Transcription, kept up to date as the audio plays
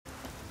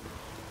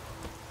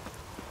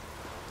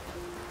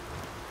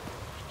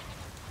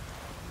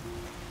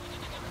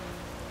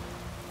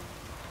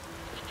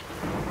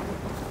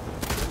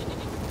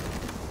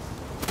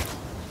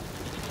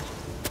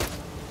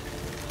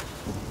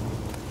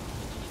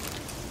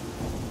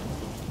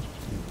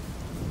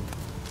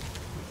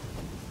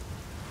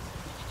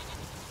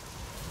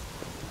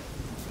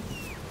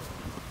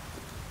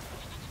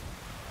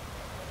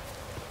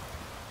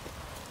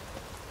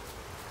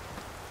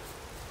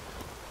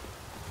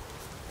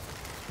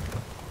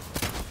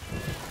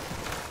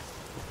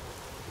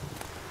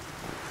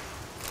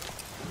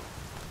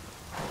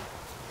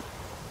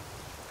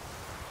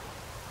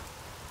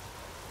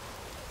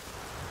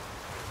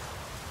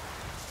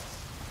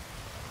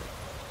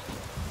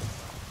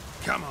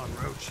Come on,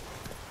 Roach.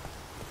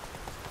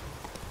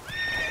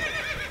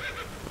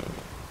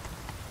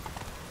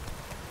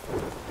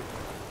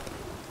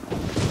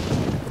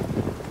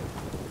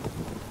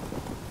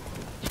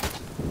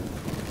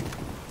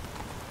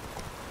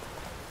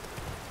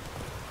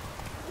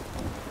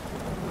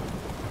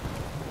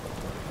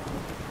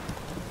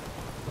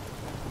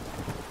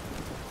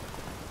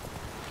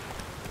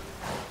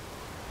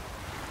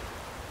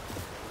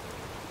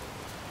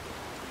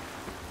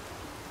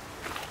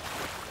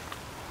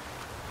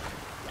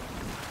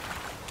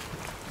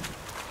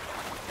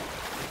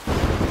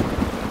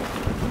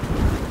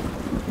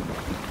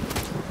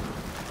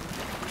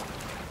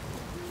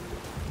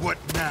 What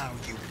now,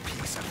 you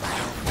piece of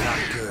hell?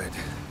 Not good.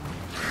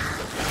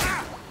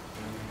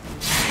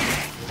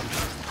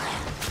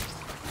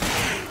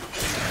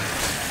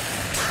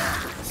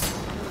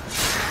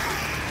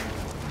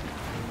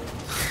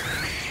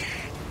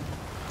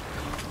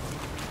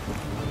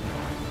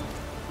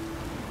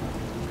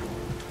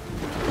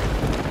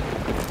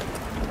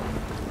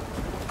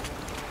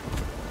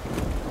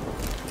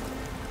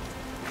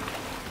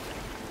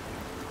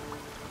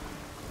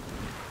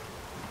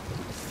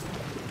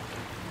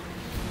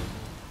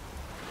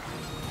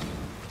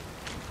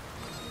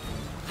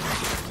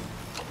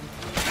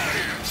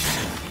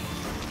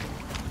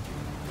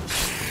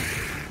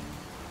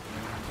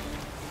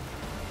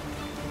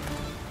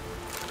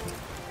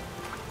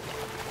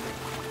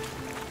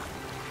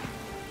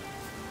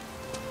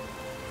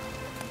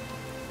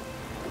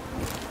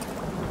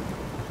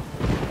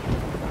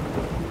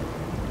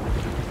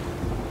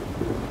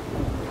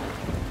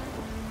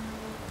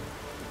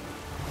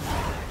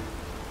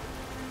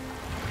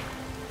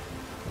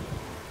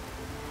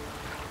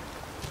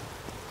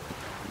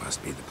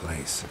 Must be the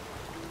place.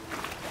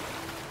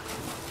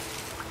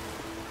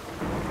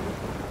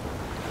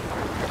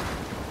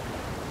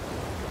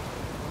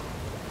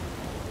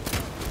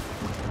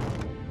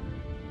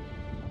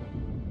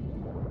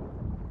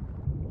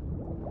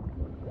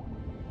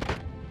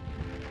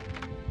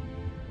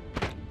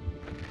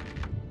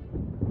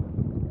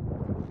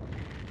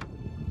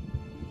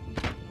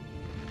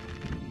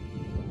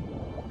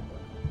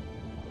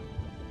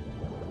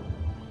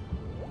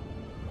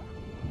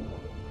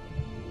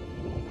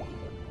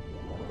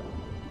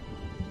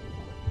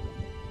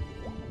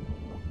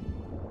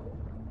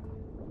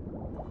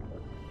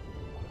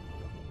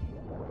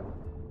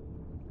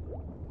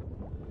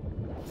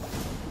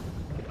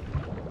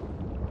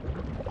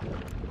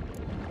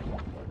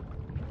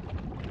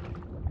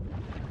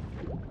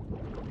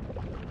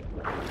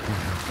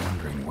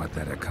 Wondering what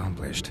that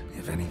accomplished,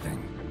 if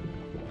anything.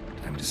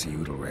 Time to see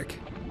Udalric.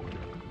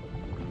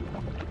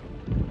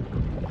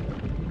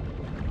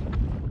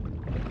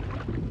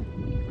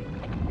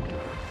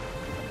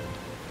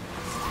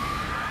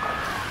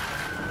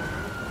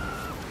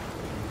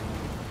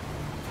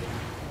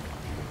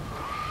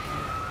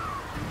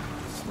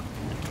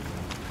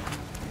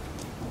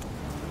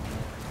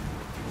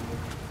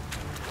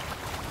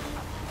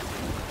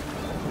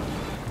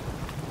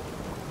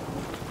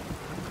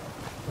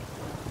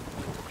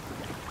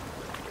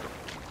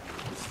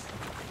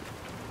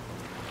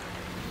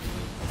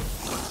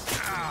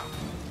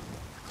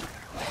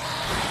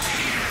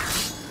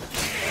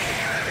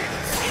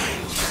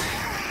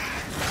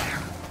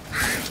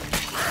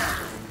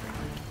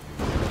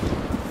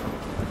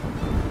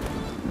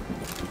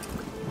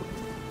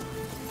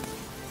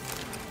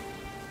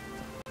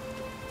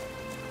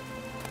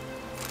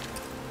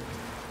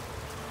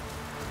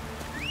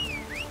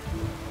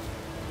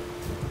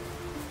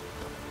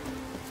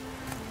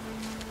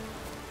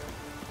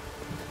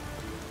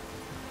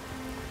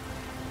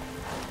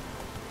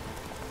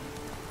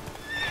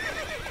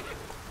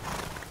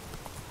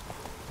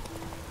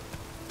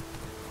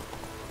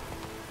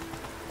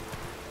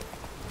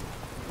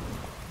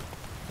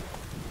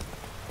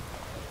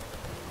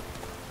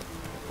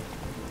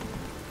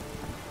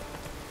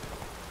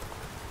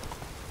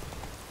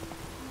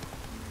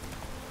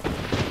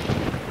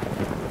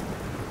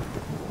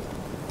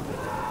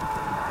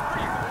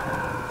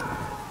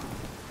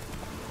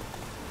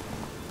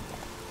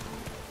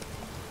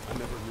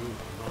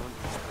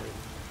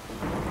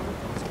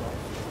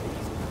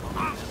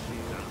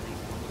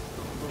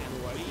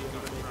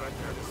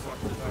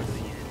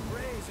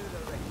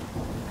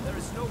 There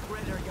is no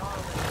greater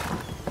Jarl than...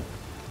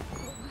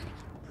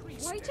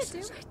 Why'd you do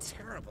it?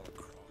 Terrible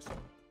cross.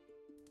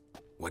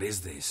 What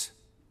is this?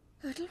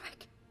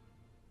 Udalric.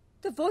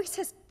 The voice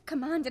has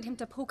commanded him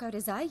to poke out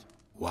his eye.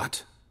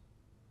 What?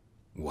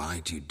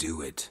 Why'd you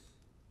do it?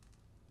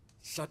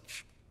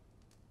 Such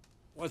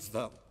was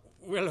the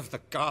will of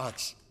the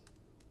gods.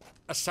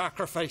 A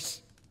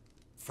sacrifice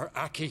for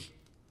Aki.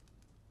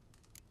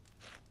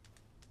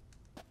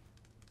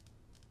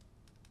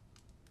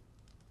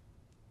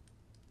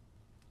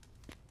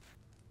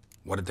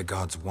 What did the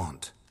gods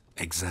want?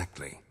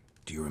 Exactly.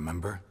 Do you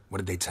remember? What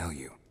did they tell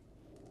you?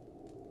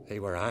 They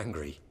were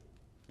angry.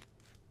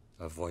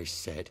 A voice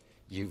said,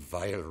 "You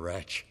vile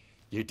wretch.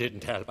 You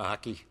didn't help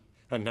Aki,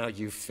 and now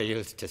you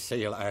failed to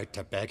sail out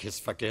to beg his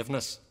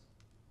forgiveness.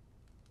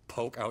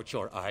 Poke out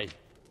your eye,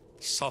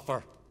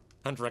 suffer,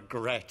 and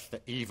regret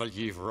the evil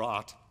you've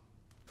wrought.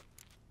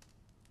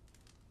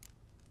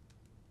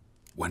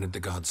 When did the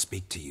gods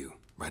speak to you?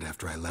 Right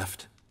after I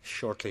left?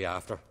 Shortly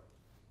after.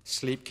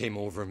 Sleep came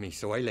over me,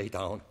 so I lay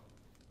down.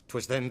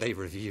 'Twas then they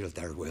revealed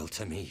their will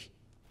to me.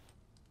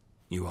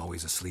 You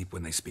always asleep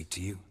when they speak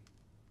to you?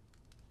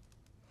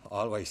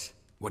 Always.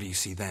 What do you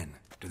see then?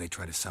 Do they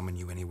try to summon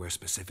you anywhere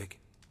specific?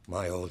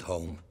 My old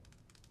home.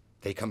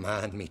 They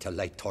command me to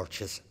light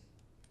torches,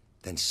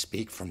 then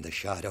speak from the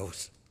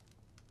shadows.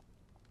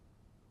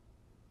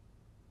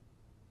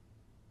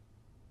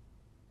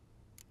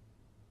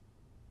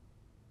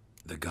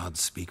 The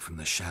gods speak from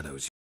the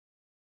shadows.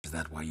 Is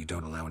that why you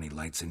don't allow any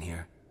lights in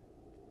here?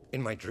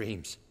 In my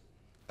dreams,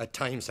 at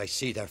times I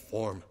see their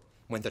form,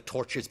 when the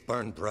torches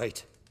burn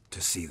bright.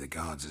 To see the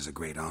gods is a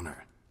great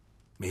honor.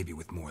 Maybe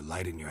with more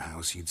light in your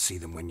house, you'd see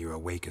them when you're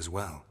awake as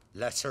well.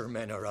 Lesser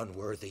men are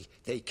unworthy.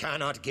 They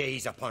cannot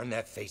gaze upon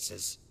their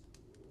faces.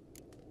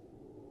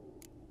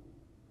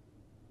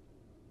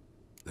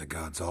 The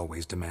gods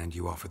always demand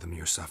you offer them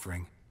your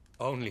suffering?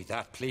 Only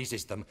that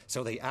pleases them,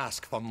 so they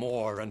ask for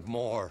more and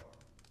more.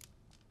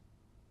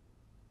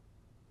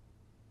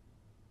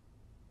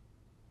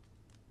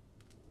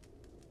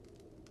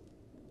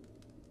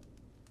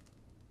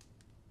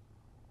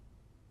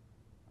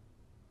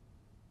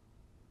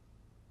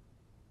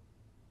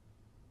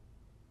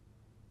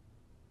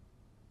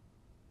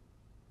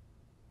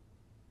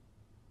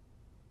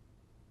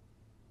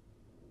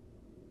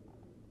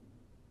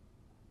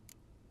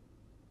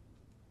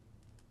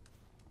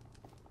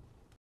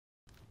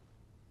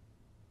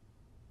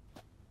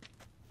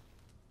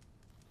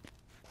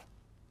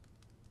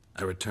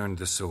 I returned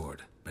the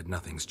sword, but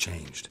nothing's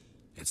changed.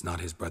 It's not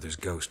his brother's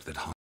ghost that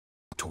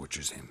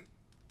tortures him.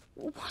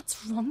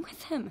 What's wrong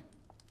with him?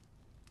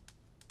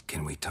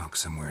 Can we talk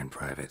somewhere in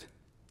private?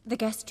 The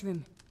guest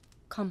room.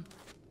 Come.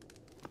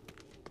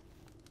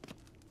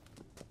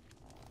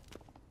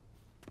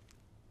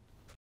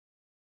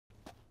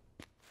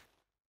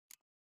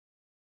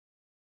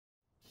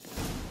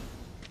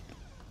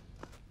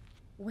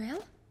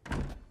 Well,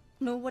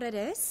 know what it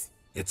is?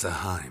 It's a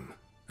Heim,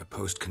 a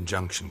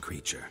post-conjunction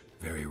creature,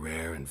 very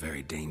rare and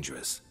very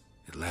dangerous.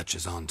 It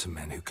latches on to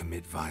men who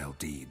commit vile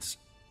deeds.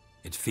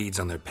 It feeds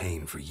on their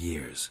pain for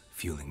years,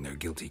 fueling their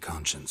guilty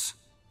conscience.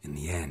 In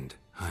the end,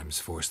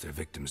 Heims force their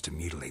victims to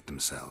mutilate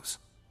themselves.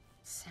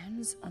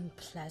 Sounds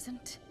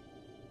unpleasant.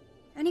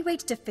 Any way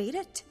to defeat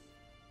it?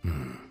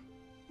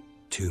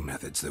 Two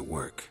methods that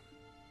work,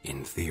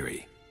 in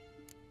theory.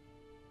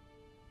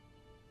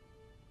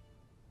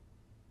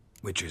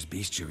 Witcher's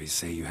bestiaries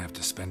say you have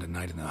to spend a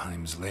night in the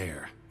Heim's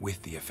lair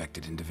with the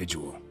affected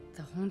individual.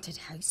 The haunted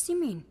house, you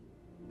mean?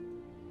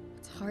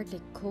 It's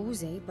hardly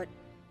cozy, but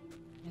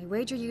I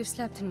wager you've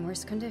slept in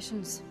worse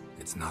conditions.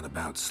 It's not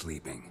about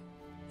sleeping.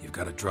 You've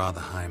got to draw the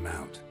Heim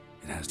out.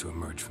 It has to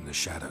emerge from the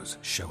shadows,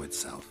 show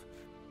itself.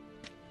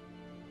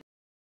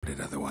 But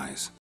it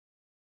otherwise.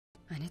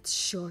 And it's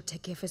sure to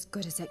give as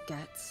good as it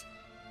gets.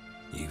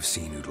 You've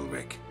seen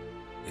Udalric.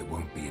 It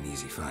won't be an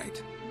easy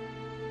fight.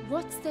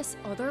 What's this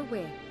other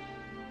way?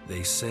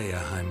 They say a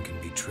Heim can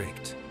be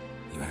tricked.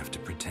 You have to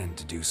pretend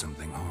to do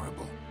something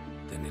horrible.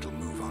 Then it'll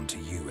move on to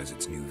you as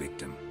its new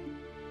victim.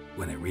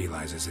 When it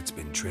realizes it's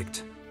been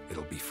tricked,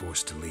 it'll be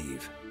forced to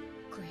leave.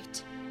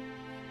 Great.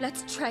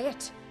 Let's try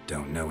it.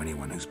 Don't know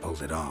anyone who's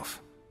pulled it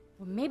off.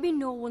 Well, maybe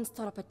no one's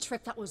thought up a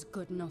trick that was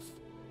good enough.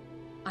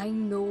 I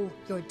know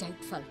you're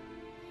doubtful,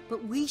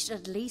 but we should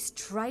at least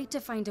try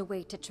to find a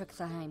way to trick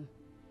the Heim.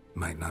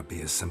 Might not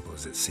be as simple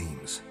as it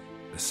seems.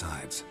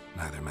 Besides,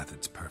 neither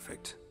method's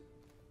perfect.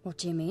 What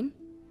do you mean?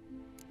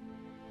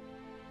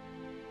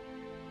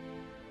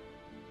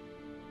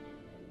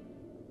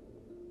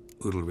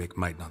 Udalric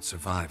might not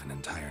survive an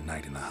entire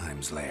night in the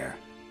Heim's lair.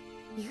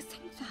 You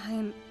think the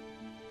Heim...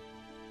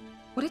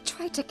 Would it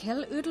try to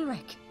kill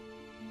Udalric?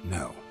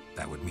 No,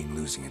 that would mean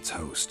losing its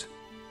host.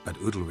 But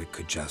Udalric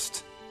could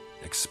just...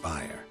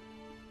 expire.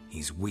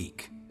 He's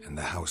weak, and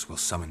the house will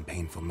summon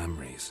painful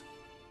memories.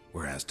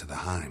 Whereas to the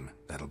Heim,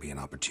 that'll be an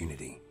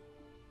opportunity.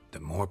 The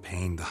more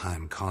pain the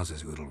Heim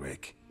causes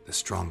Udalric, the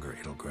stronger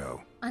it'll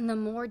grow. And the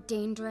more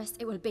dangerous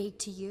it will be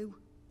to you.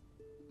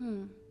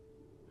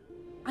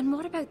 And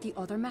what about the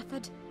other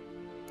method?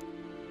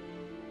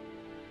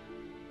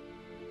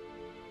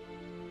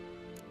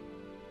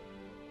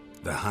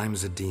 The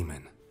Heim's a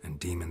demon, and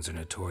demons are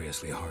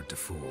notoriously hard to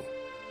fool.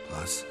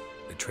 Plus,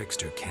 the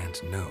trickster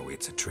can't know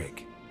it's a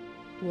trick.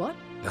 What?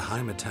 The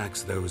Heim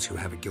attacks those who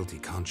have a guilty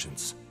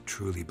conscience,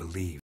 truly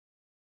believe.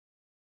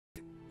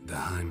 The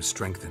Heim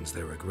strengthens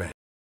their regret.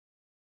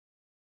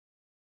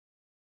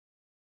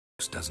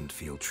 Doesn't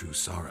feel true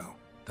sorrow.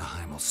 The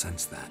Heim will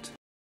sense that.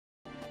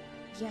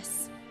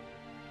 Yes.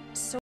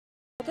 So,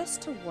 for this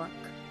to work,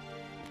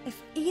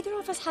 if either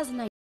of us has an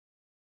idea,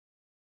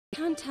 we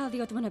can't tell the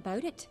other one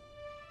about it.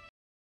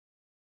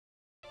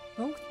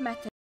 Both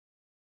methods,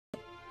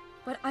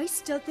 but I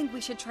still think we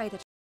should try the...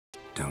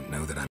 Don't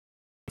know that I'm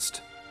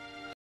convinced.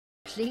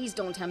 Please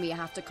don't tell me you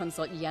have to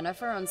consult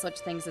Yennefer on such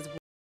things as...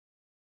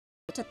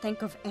 to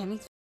think of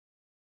anything.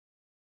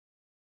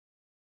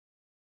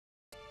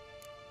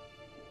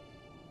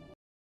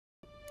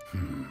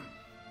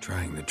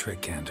 Trying the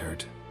trick can't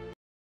hurt.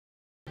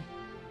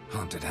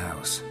 Haunted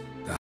house.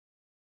 The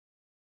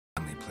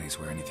only place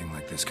where anything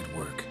like this could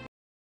work.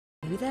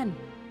 Who then?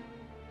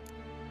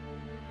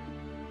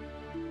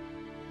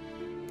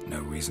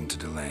 No reason to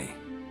delay.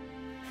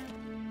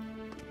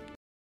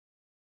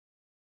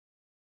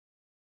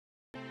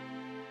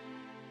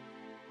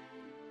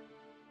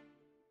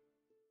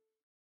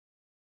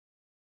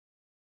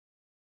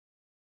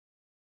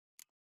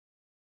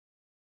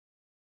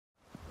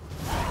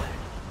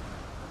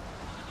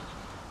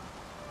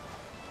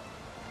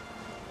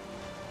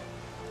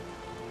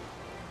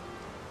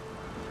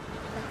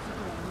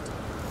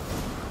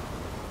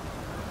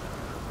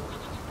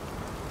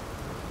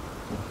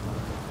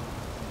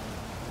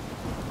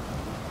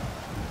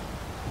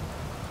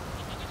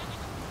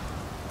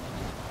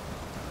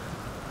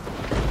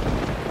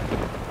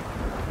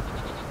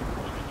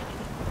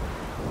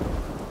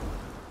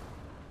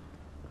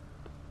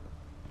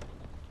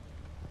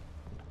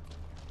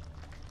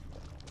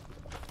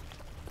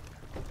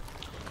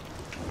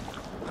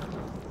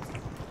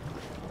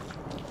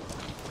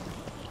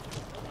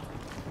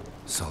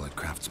 Solid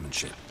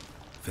craftsmanship.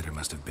 Fitter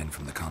must have been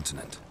from the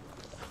continent.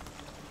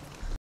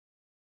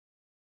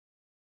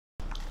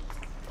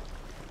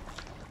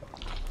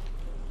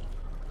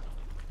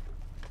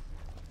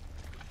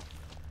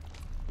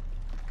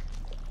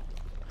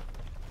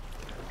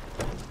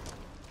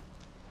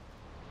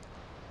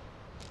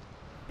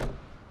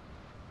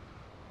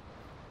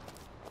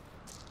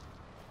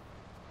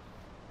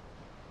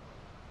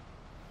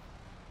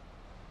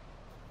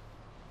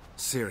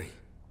 Ciri.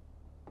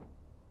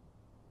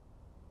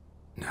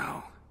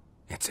 No,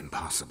 it's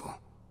impossible.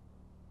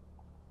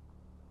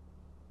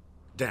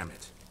 Damn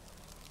it.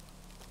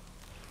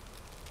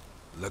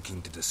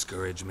 Looking to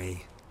discourage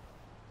me?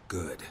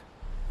 Good.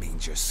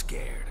 Means you're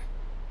scared.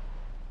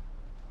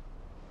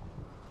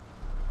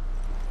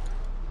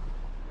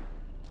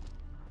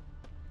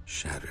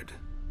 Shattered.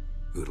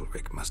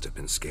 Udalric must have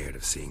been scared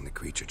of seeing the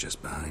creature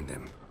just behind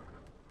him.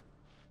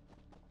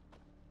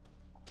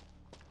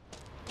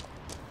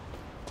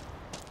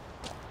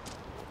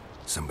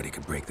 Somebody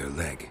could break their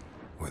leg.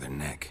 Or their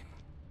neck.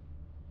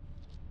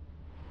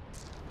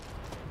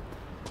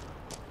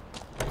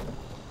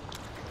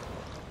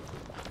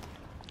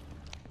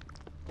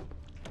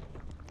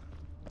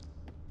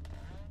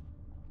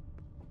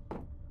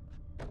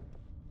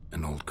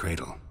 An old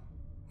cradle.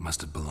 Must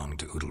have belonged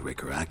to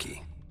Udalric or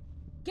Aki.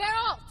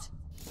 Geralt!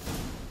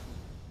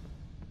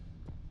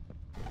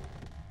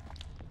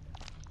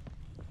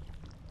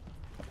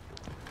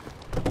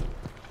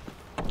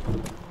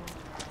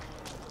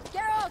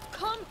 Geralt,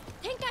 come!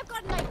 Think I've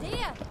got an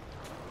idea!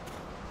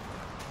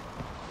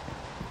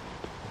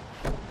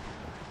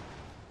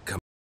 Come.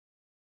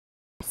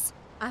 Yes,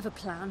 I have a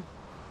plan.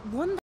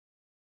 One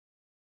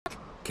that...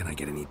 Can I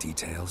get any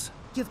details?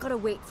 You've got to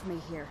wait for me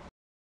here.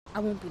 I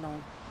won't be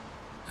long.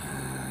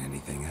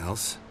 Anything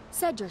else?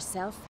 Said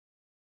yourself.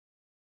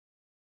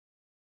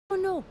 Oh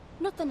no,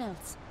 nothing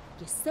else.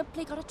 You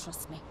simply gotta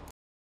trust me.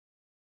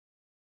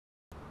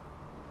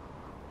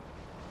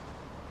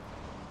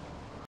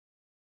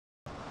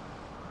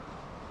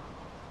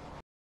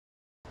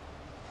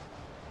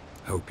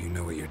 Hope you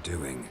know what you're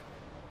doing.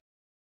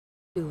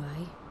 Do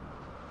I?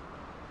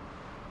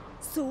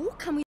 So,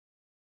 can we...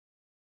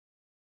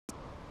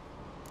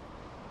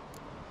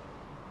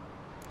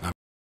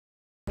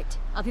 Right,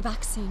 I'll be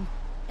back soon.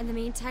 In the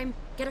meantime,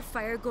 get a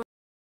fire going.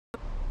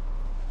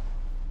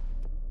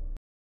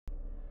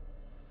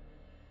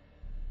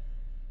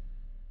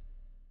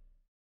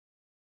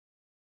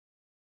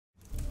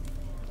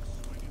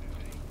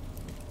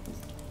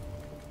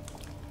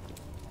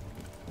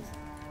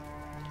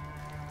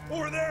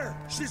 Over there!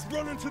 She's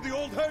running to the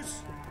old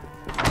house!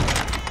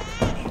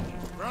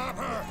 Grab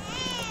her!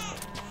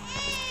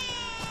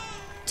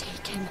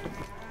 Take him.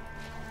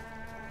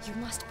 You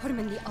must put him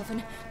in the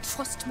oven.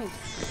 Trust me.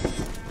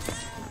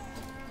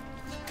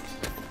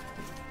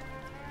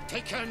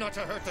 Take care not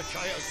to hurt the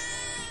child.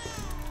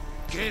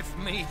 Give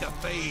me the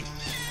babe.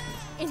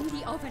 In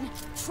the oven.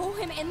 Throw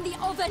him in the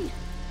oven.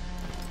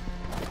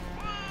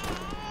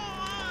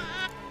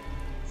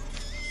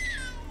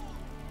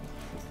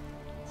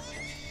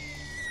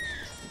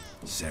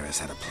 Sarah's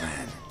had a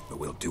plan, but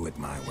we'll do it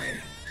my way.